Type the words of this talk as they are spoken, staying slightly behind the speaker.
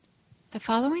The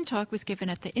following talk was given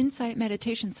at the Insight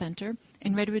Meditation Center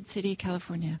in Redwood City,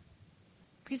 California.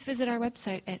 Please visit our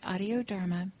website at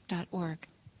audiodharma.org.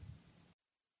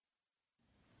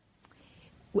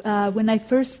 When I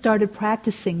first started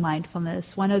practicing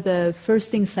mindfulness, one of the first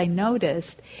things I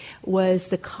noticed was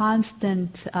the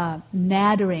constant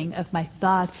nattering of my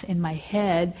thoughts in my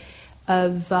head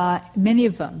of many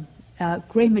of them,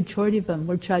 great majority of them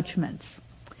were judgments.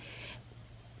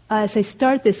 As I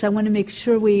start this, I want to make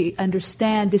sure we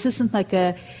understand this isn't like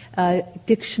a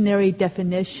dictionary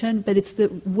definition, but it's the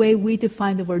way we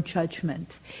define the word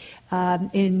judgment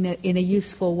in a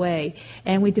useful way.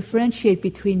 And we differentiate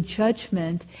between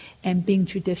judgment and being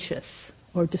judicious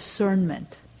or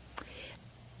discernment.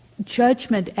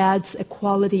 Judgment adds a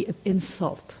quality of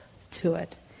insult to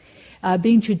it.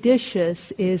 Being judicious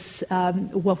is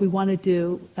what we want to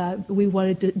do. We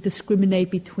want to discriminate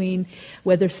between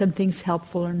whether something's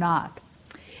helpful or not.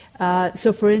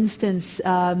 So, for instance,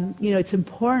 it's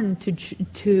important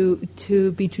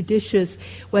to be judicious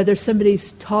whether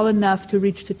somebody's tall enough to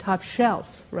reach the top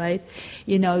shelf, right?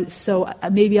 So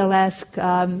maybe I'll ask,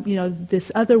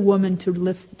 this other woman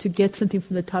to get something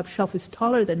from the top shelf who's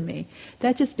taller than me.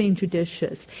 That's just being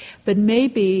judicious. But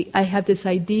maybe I have this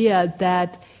idea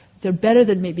that they're better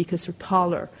than me because they're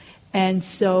taller. And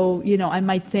so, I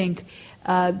might think,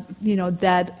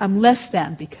 that I'm less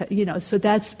than because, so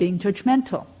that's being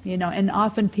judgmental, and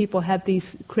often people have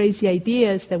these crazy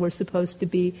ideas that we're supposed to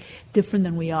be different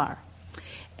than we are.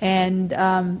 And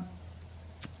the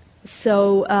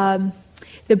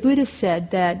Buddha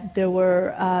said that there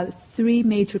were three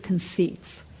major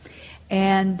conceits.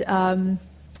 And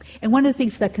one of the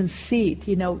things about conceit,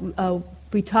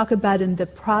 we talk about in the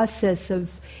process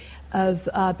of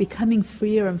becoming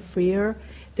freer and freer,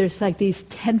 there's like these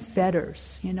 10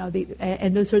 fetters,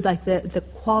 and those are like the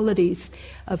qualities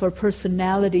of our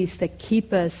personalities that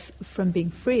keep us from being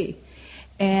free.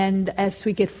 And as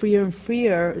we get freer and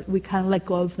freer, we kind of let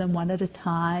go of them one at a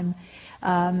time.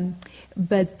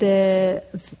 But the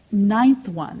ninth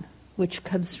one, which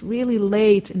comes really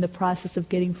late in the process of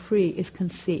getting free, is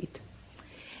conceit.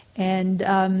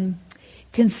 And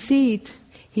conceit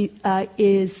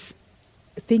is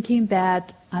thinking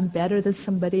that I'm better than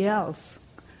somebody else,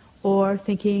 or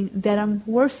thinking that I'm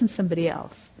worse than somebody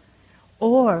else,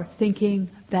 or thinking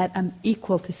that I'm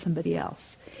equal to somebody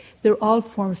else. They're all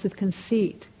forms of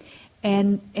conceit.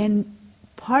 And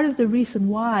part of the reason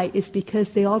why is because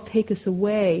they all take us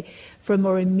away from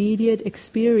our immediate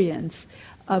experience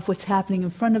of what's happening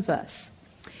in front of us.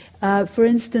 For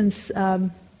instance,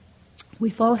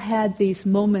 we've all had these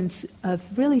moments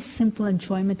of really simple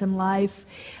enjoyment in life.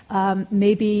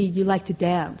 Maybe you like to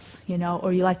dance,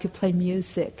 or you like to play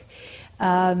music,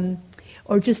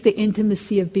 or just the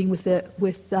intimacy of being with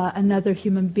another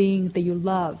human being that you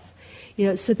love.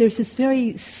 So there's this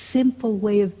very simple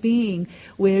way of being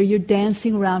where you're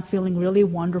dancing around feeling really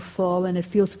wonderful and it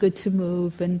feels good to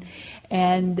move, and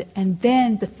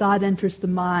then the thought enters the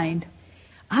mind,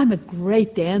 I'm a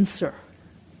great dancer,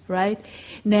 right?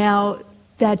 Now,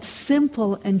 that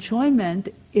simple enjoyment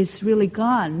is really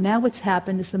gone. Now what's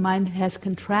happened is the mind has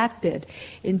contracted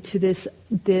into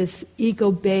this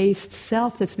ego-based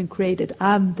self that's been created.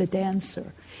 I'm the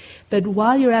dancer. But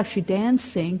while you're actually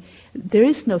dancing, there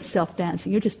is no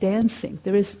self-dancing. You're just dancing.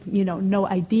 There is, no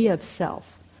idea of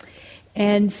self.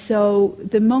 And so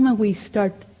the moment we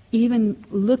start even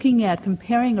looking at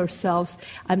comparing ourselves,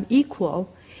 I'm equal,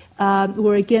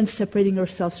 we're again separating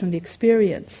ourselves from the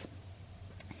experience.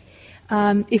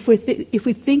 If we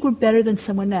think we're better than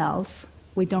someone else,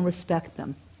 we don't respect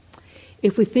them.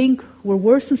 If we think we're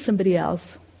worse than somebody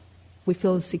else, we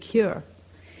feel insecure.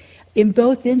 In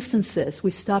both instances,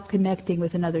 we stop connecting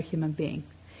with another human being.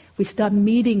 We stop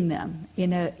meeting them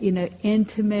in an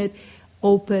intimate,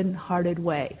 open-hearted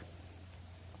way.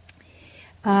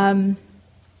 Many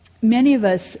of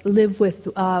us live with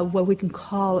what we can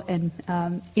call an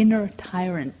inner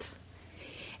tyrant.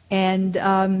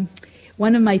 And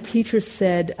one of my teachers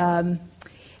said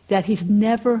that he's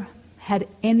never had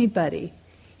anybody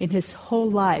in his whole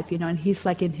life, and he's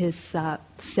like in his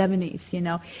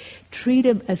 70s, treat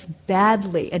him as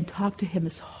badly and talk to him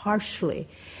as harshly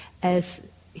as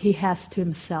he has to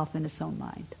himself in his own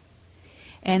mind.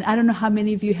 And I don't know how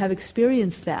many of you have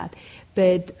experienced that,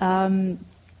 but one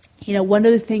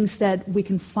of the things that we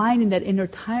can find in that inner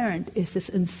tyrant is this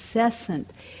incessant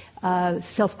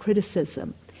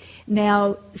self-criticism.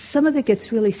 Now, some of it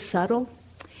gets really subtle,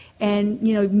 And,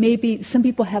 maybe some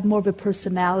people have more of a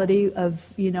personality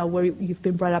of, where you've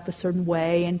been brought up a certain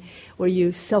way and where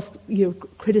you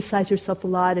criticize yourself a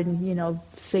lot and,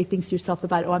 say things to yourself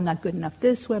about, oh, I'm not good enough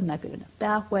this way, I'm not good enough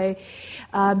that way.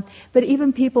 But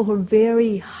even people who are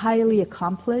very highly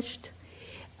accomplished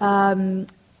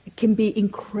can be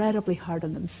incredibly hard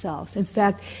on themselves. In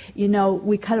fact,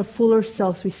 we kind of fool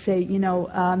ourselves. We say,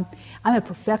 I'm a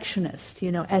perfectionist,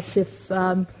 as if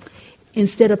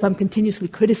instead of I'm continuously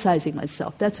criticizing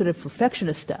myself. That's what a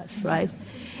perfectionist does, right?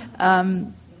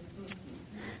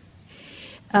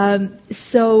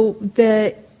 So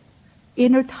the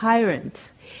inner tyrant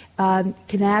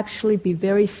can actually be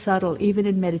very subtle, even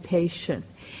in meditation.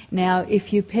 Now,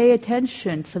 if you pay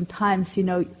attention, sometimes,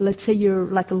 let's say you're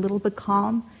like a little bit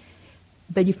calm,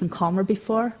 but you've been calmer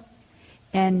before,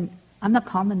 and I'm not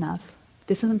calm enough.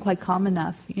 This isn't quite calm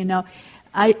enough,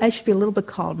 I should be a little bit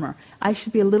calmer. I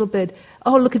should be a little bit,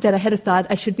 oh, look at that, I had a thought.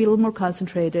 I should be a little more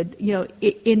concentrated.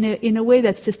 In a way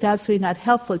that's just absolutely not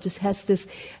helpful. It just has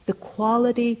the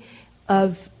quality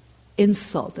of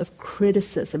insult, of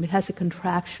criticism. It has a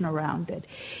contraction around it.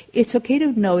 It's okay to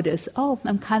notice, oh,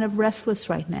 I'm kind of restless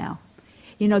right now.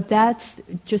 That's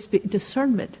just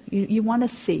discernment. You want to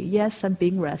see, yes, I'm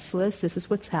being restless. This is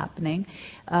what's happening.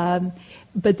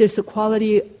 But there's a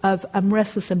quality of, I'm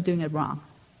restless, I'm doing it wrong.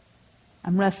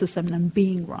 I'm restless and I'm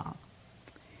being wrong.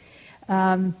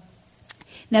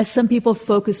 Now, some people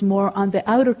focus more on the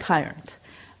outer tyrant,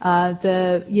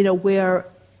 where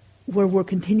we're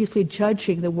continuously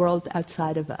judging the world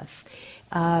outside of us.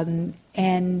 And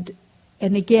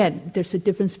again, there's a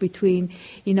difference between,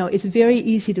 it's very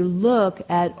easy to look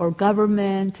at our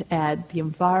government, at the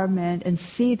environment, and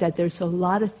see that there's a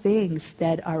lot of things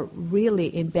that are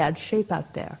really in bad shape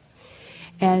out there.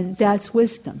 And that's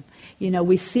wisdom.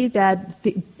 We see that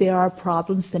there are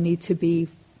problems that need to be,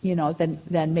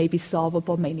 that may be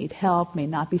solvable, may need help, may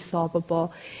not be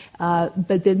solvable.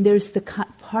 But then there's the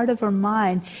part of our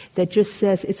mind that just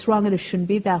says it's wrong and it shouldn't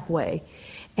be that way.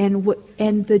 And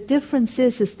the difference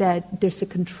is that there's a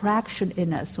contraction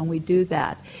in us when we do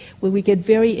that, when we get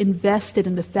very invested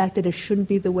in the fact that it shouldn't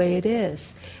be the way it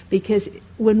is. Because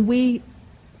when we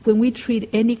treat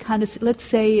any kind of, let's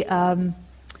say,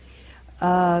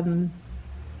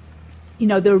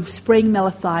 they're spraying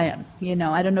malathion.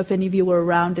 I don't know if any of you were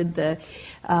around in the,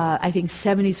 I think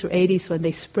 70s or 80s when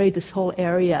they sprayed this whole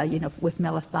area, with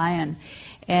malathion,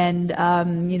 and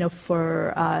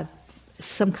for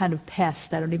some kind of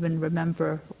pest. I don't even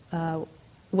remember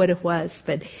what it was,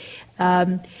 but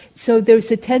so there's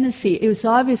a tendency. It was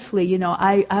obviously,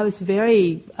 I was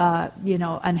very,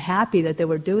 unhappy that they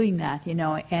were doing that,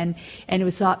 and it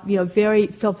was,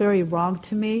 felt very wrong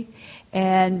to me,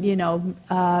 and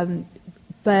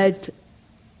but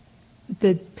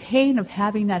the pain of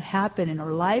having that happen in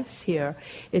our lives here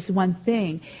is one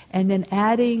thing, and then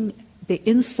adding the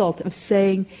insult of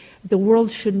saying the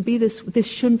world shouldn't be this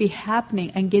shouldn't be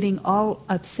happening, and getting all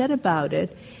upset about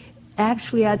it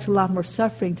actually adds a lot more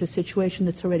suffering to a situation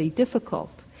that's already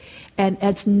difficult and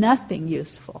adds nothing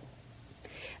useful.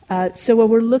 So what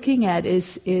we're looking at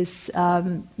is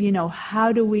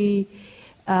how do we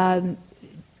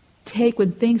take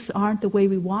when things aren't the way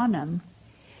we want them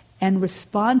and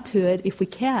respond to it if we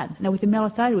can. Now, with the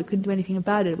malathion, we couldn't do anything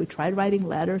about it. We tried writing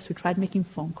letters. We tried making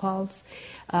phone calls.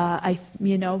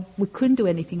 We couldn't do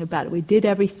anything about it. We did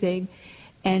everything,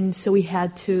 and so we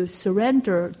had to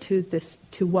surrender to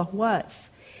what was.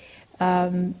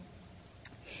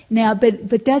 Now,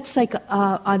 but that's like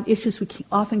on issues we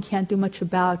often can't do much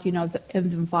about. The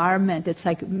environment. It's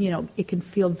like it can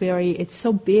feel it's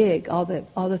so big. All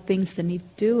the things that need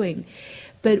doing.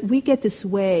 But we get this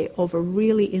way over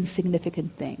really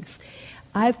insignificant things.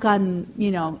 I've gotten,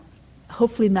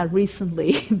 hopefully not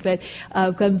recently, but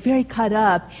I've gotten very caught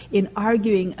up in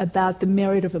arguing about the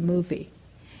merit of a movie.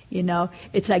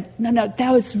 It's like, no,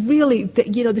 that was really,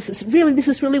 this is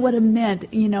really what it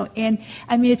meant, and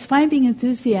I mean, it's fine being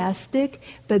enthusiastic,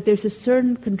 but there's a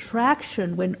certain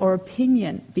contraction when our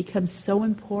opinion becomes so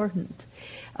important.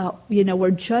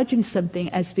 We're judging something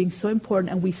as being so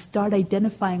important, and we start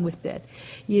identifying with it.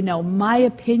 My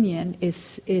opinion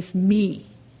is me,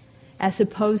 as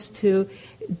opposed to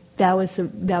that was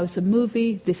a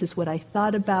movie. This is what I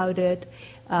thought about it,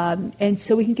 and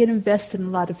so we can get invested in a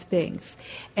lot of things.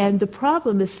 And the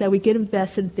problem is that we get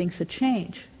invested in things that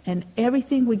change, and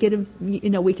everything we get,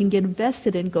 we can get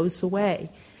invested in goes away.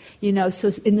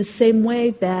 So in the same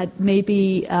way that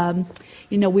maybe,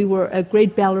 we were a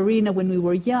great ballerina when we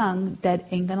were young, that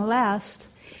ain't going to last.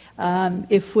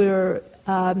 If we're,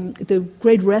 the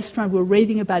great restaurant we're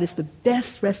raving about is the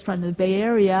best restaurant in the Bay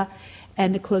Area,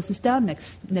 and it closes down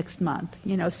next month.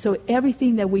 So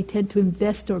everything that we tend to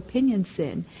invest our opinions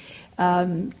in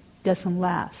doesn't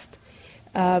last.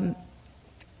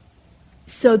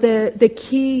 So the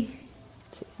key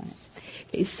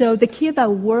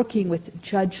about working with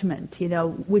judgment,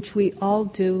 which we all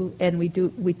do and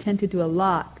we tend to do a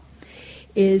lot,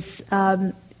 is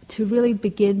to really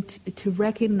begin to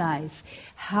recognize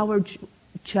how our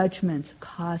judgments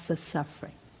cause us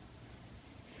suffering.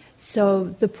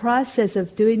 So the process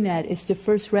of doing that is to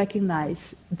first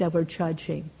recognize that we're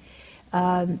judging.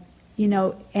 And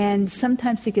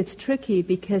sometimes it gets tricky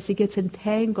because it gets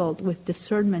entangled with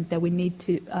discernment that we need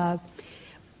to,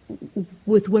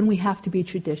 with when we have to be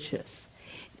judicious.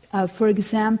 For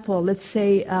example, let's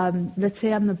say I'm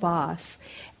the boss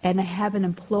and I have an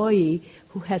employee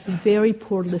who has very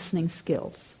poor listening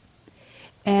skills.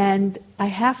 And I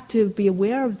have to be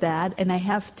aware of that, and I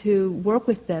have to work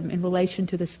with them in relation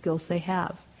to the skills they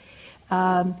have.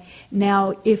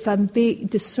 Now, if I'm being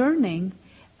discerning,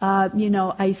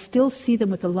 I still see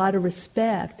them with a lot of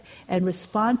respect and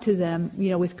respond to them,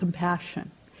 with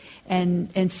compassion.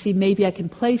 And see, maybe I can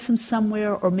place them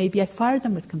somewhere, or maybe I fire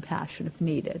them with compassion if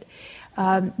needed.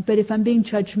 But if I'm being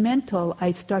judgmental,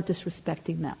 I start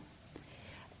disrespecting them.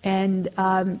 And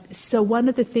so one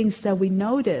of the things that we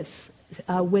notice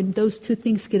when those two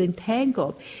things get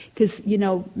entangled, because,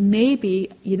 maybe,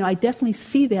 I definitely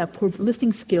see they have poor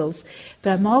listening skills,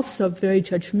 but I'm also very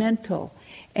judgmental.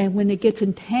 And when it gets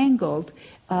entangled,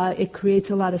 it creates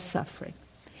a lot of suffering.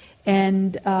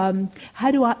 And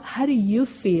how do you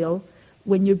feel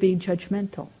when you're being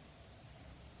judgmental?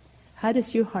 How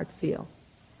does your heart feel?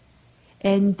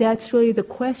 And that's really the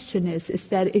question is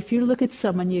that if you look at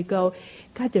someone, you go,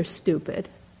 God, they're stupid.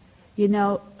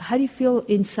 How do you feel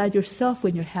inside yourself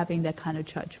when you're having that kind of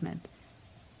judgment?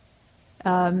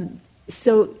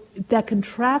 So that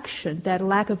contraction, that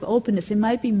lack of openness, it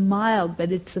might be mild,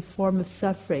 but it's a form of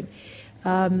suffering.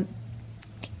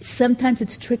 Sometimes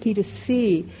it's tricky to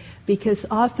see because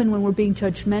often when we're being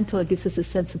judgmental, it gives us a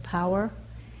sense of power.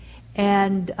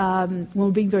 And when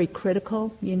we're being very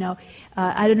critical,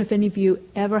 I don't know if any of you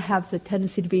ever have the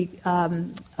tendency to be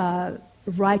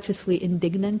righteously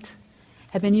indignant.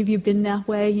 Have any of you been that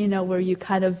way, where you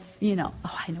kind of, oh,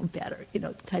 I know better,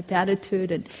 type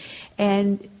attitude,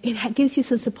 and it gives you a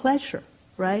sense of pleasure,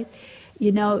 right?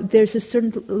 There's a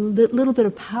certain little bit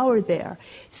of power there,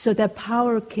 so that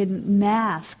power can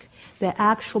mask the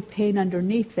actual pain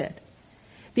underneath it.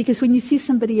 Because when you see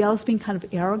somebody else being kind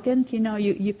of arrogant, you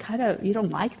don't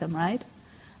like them, right?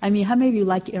 I mean, how many of you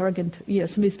like arrogant,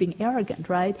 somebody's being arrogant,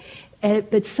 right?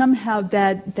 But somehow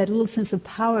that little sense of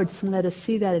power doesn't let us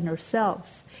see that in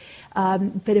ourselves.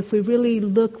 But if we really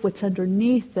look what's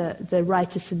underneath the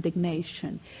righteous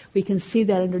indignation, we can see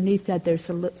that underneath that there's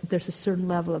a certain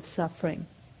level of suffering.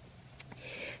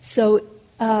 So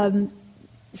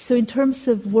in terms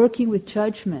of working with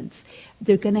judgments,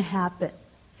 they're going to happen.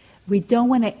 We don't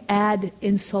want to add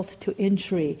insult to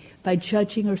injury by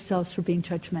judging ourselves for being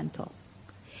judgmental,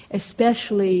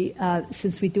 especially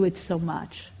since we do it so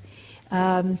much.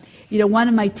 One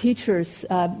of my teachers,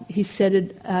 he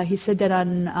said that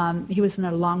he was on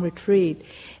a long retreat,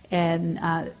 and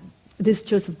this is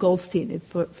Joseph Goldstein,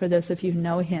 for those of you who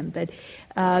know him. But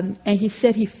and he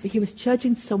said he was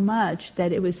judging so much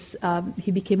that it was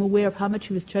he became aware of how much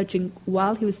he was judging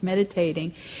while he was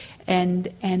meditating,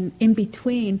 and in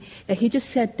between that he just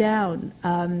sat down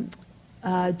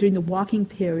during the walking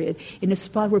period in a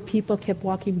spot where people kept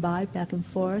walking by back and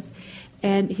forth,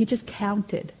 and he just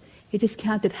counted. He just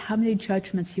counted how many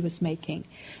judgments he was making,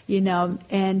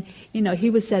 and, he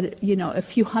was at, a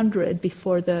few hundred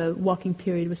before the walking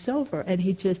period was over, and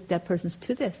that person's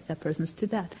to this, that person's to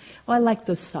that. Oh, I like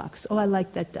those socks. Oh, I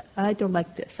like that. I don't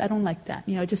like this. I don't like that.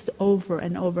 Just over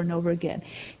and over and over again.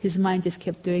 His mind just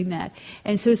kept doing that.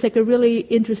 And so it's like a really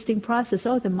interesting process.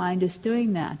 Oh, the mind is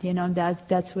doing that, and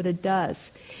that's what it does.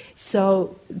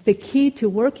 So the key to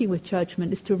working with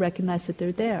judgment is to recognize that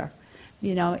they're there.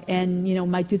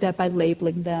 Might do that by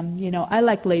labeling them. I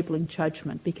like labeling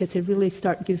judgment because it really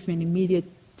gives me an immediate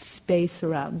space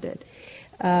around it.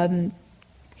 And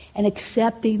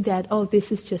accepting that, oh,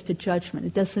 this is just a judgment.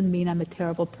 It doesn't mean I'm a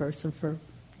terrible person for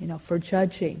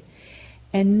judging.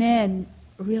 And then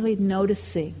really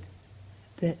noticing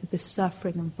the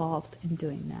suffering involved in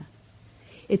doing that.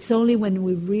 It's only when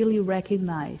we really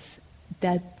recognize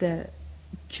that the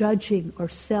judging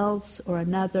ourselves or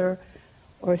another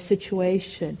or a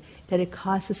situation, that it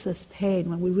causes us pain.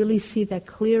 When we really see that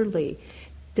clearly,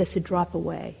 does it drop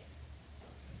away?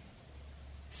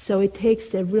 So it takes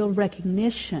the real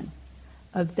recognition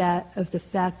of the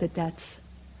fact that that's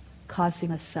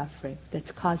causing us suffering,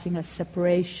 that's causing us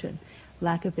separation,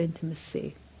 lack of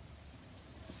intimacy.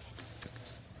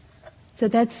 So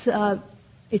that's,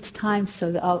 it's time,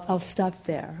 so I'll stop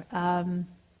there.